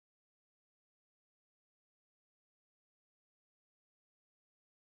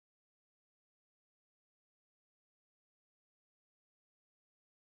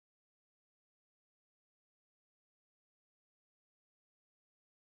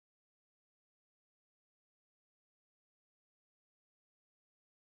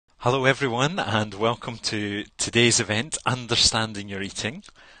Hello everyone and welcome to today's event, Understanding Your Eating,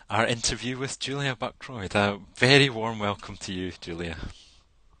 our interview with Julia Buckroyd. A very warm welcome to you, Julia.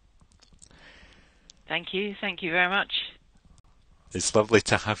 Thank you very much. It's lovely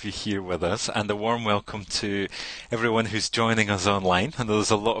to have you here with us, and a warm welcome to everyone who's joining us online. I know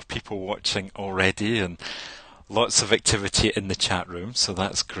there's a lot of people watching already and lots of activity in the chat room, so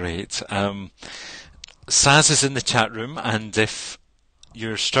that's great. Saz is in the chat room, and if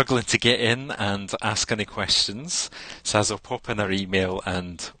you're struggling to get in and ask any questions, Saz will pop in our email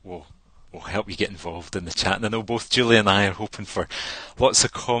and we'll help you get involved in the chat. And I know both Julia and I are hoping for lots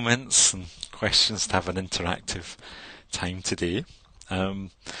of comments and questions to have an interactive time today.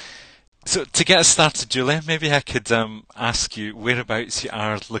 So to get us started, Julia, maybe I could ask you whereabouts you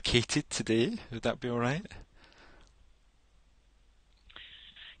are located today. Would that be all right?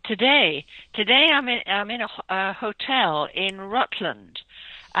 Today I'm in a hotel in Rutland,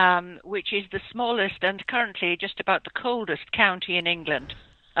 which is the smallest and currently just about the coldest county in England.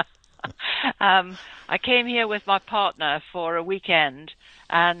 I came here with my partner for a weekend,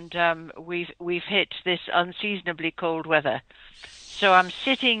 and we've hit this unseasonably cold weather. So I'm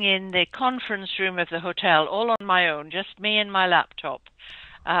sitting in the conference room of the hotel, all on my own, just me and my laptop,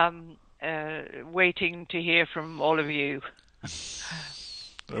 waiting to hear from all of you.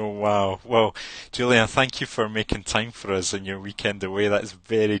 Oh, wow. Well, Julia, thank you for making time for us in your weekend away. That's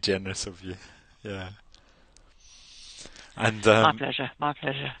very generous of you. Yeah. And My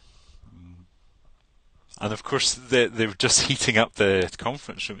pleasure. And of course, they're just heating up the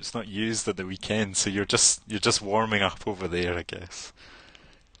conference room. It's not used at the weekend, so you're just warming up over there, I guess.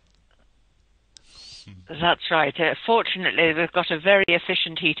 That's right. Fortunately, we've got a very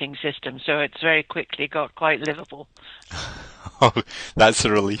efficient heating system, so it's very quickly got quite livable. Oh, that's a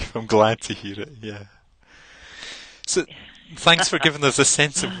relief. I'm glad to hear it, yeah. So, thanks for giving us a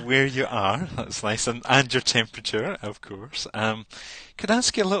sense of where you are. That's nice. And your temperature, of course. Could I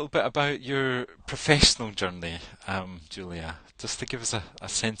ask you a little bit about your professional journey, Julia? Just to give us a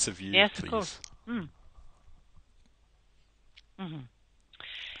sense of you, yes, please. Of course. Mm-hmm.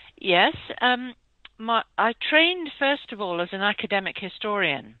 Yes. I trained, first of all, as an academic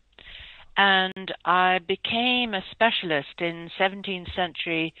historian. And I became a specialist in 17th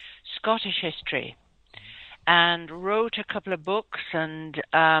century Scottish history and wrote a couple of books and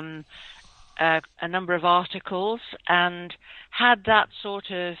a number of articles and had that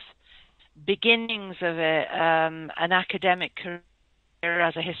sort of beginnings of an academic career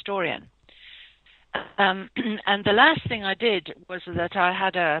as a historian. And the last thing I did was that I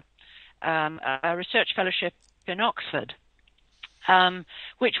had a research fellowship in Oxford.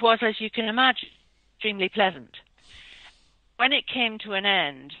 Which was, as you can imagine, extremely pleasant. When it came to an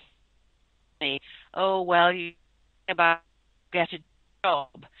end, you about get a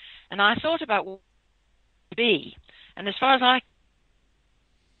job, and I thought about what to be, and as far as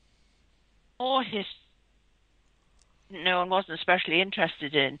no one wasn't especially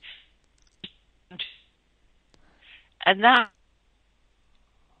interested in, and that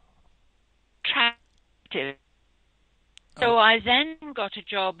attractive. So I then got a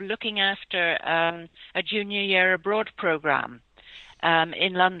job looking after a junior year abroad program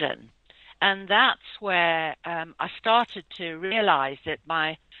in London. And that's where I started to realize that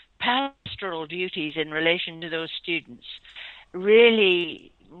my pastoral duties in relation to those students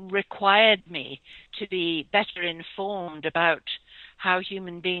really required me to be better informed about how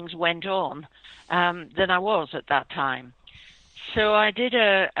human beings went on than I was at that time. So I did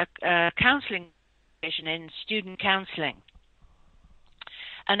a counselling in student counselling.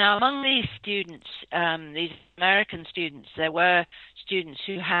 And now among these students, these American students, there were students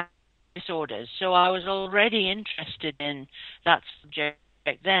who had disorders. So I was already interested in that subject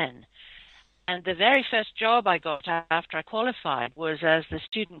then. And the very first job I got after I qualified was as the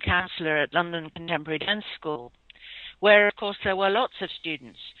student counsellor at London Contemporary Dance School, where, of course, there were lots of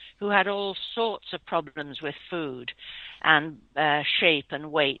students who had all sorts of problems with food and shape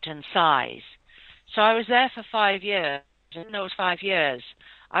and weight and size. So I was there for 5 years. In those 5 years,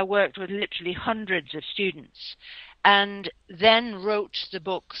 I worked with literally hundreds of students and then wrote the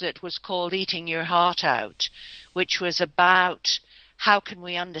book that was called Eating Your Heart Out, which was about how can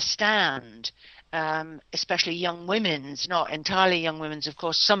we understand, especially young women's, not entirely young women's, of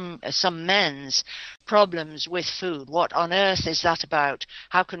course, some men's problems with food. What on earth is that about?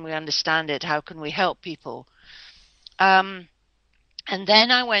 How can we understand it? How can we help people? And then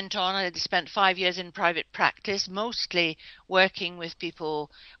I went on, I spent 5 years in private practice, mostly working with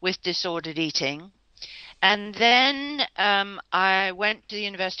people with disordered eating. And then I went to the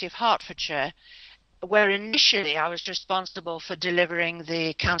University of Hertfordshire where initially I was responsible for delivering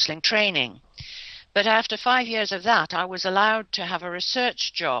the counselling training. But after 5 years of that, I was allowed to have a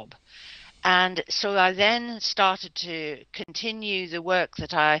research job. And so I then started to continue the work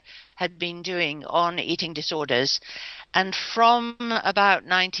that I had been doing on eating disorders, and from about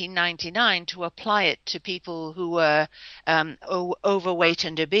 1999 to apply it to people who were overweight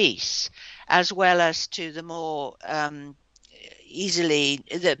and obese, as well as to the more the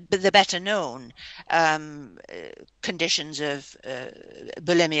better known conditions of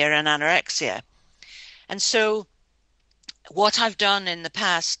bulimia and anorexia. And so what I've done in the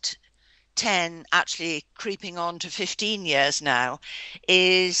past 10, actually creeping on to 15 years now,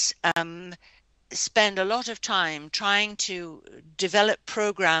 is spend a lot of time trying to develop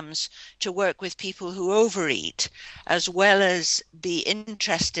programs to work with people who overeat, as well as be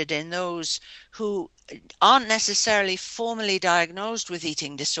interested in those who aren't necessarily formally diagnosed with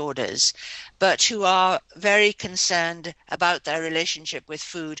eating disorders, but who are very concerned about their relationship with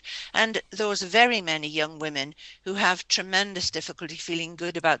food, and those very many young women who have tremendous difficulty feeling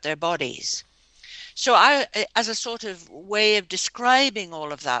good about their bodies. So I, as a sort of way of describing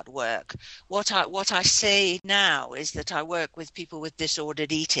all of that work, what I say now is that I work with people with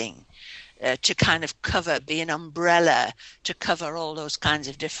disordered eating to kind of be an umbrella to cover all those kinds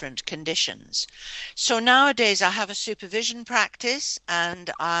of different conditions. So nowadays I have a supervision practice, and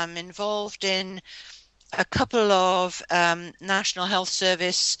I'm involved in a couple of National Health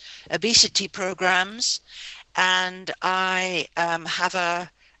Service obesity programs, and I have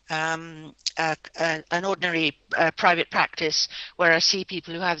an ordinary private practice where I see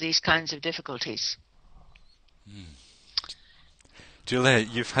people who have these kinds of difficulties. Julia,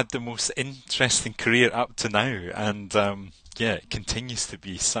 you've had the most interesting career up to now, and it continues to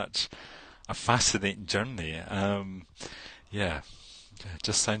be such a fascinating journey. It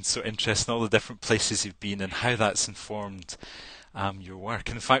just sounds so interesting, all the different places you've been and how that's informed your work.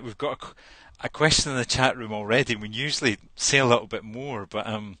 And in fact, we've got a question in the chat room already. We usually say a little bit more, but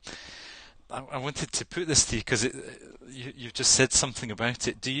I wanted to put this to you because you've just said something about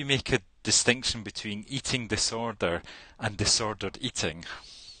it. Do you make a distinction between eating disorder and disordered eating?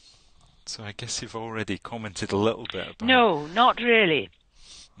 So I guess you've already commented a little bit about. No, not really.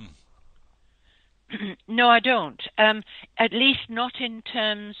 No, I don't. At least not in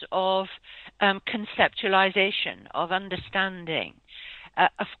terms of conceptualization, of understanding.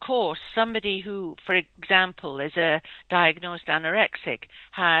 Of course, somebody who, for example, is a diagnosed anorexic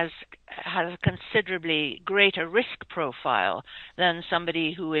has a considerably greater risk profile than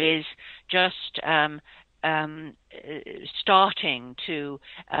somebody who is just starting to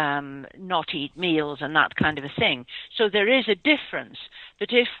not eat meals and that kind of a thing. So there is a difference.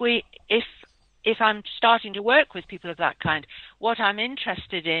 But if I'm starting to work with people of that kind, what I'm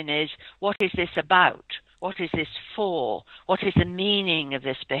interested in is, what is this about? What is this for? What is the meaning of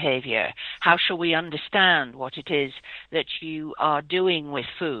this behavior? How shall we understand what it is that you are doing with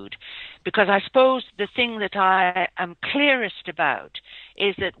food? Because I suppose the thing that I am clearest about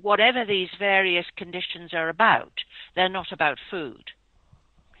is that whatever these various conditions are about, they're not about food.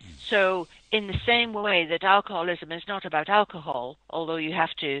 So in the same way that alcoholism is not about alcohol, although you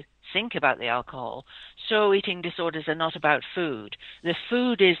have to think about the alcohol, so eating disorders are not about food. The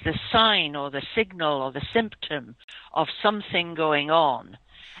food is the sign or the signal or the symptom of something going on.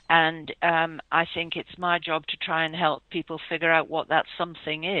 And I think it's my job to try and help people figure out what that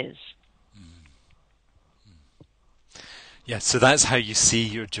something is. Yeah, so that's how you see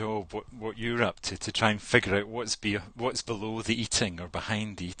your job, what you're up to try and figure out what's below the eating or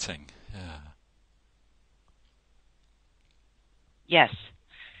behind the eating. Yeah. Yes.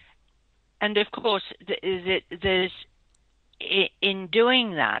 And of course, there's in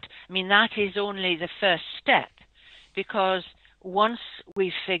doing that, I mean, that is only the first step, because once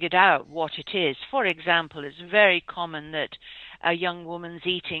we've figured out what it is, for example, it's very common that a young woman's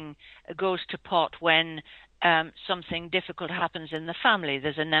eating goes to pot when something difficult happens in the family.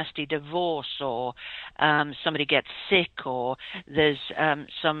 There's a nasty divorce, or somebody gets sick, or there's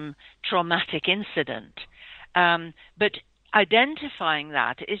some traumatic incident. But identifying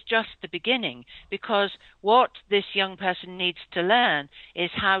that is just the beginning, because what this young person needs to learn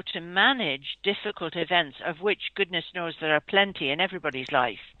is how to manage difficult events, of which goodness knows there are plenty in everybody's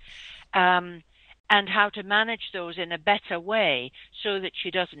life, and how to manage those in a better way so that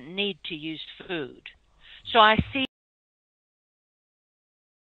she doesn't need to use food. So I see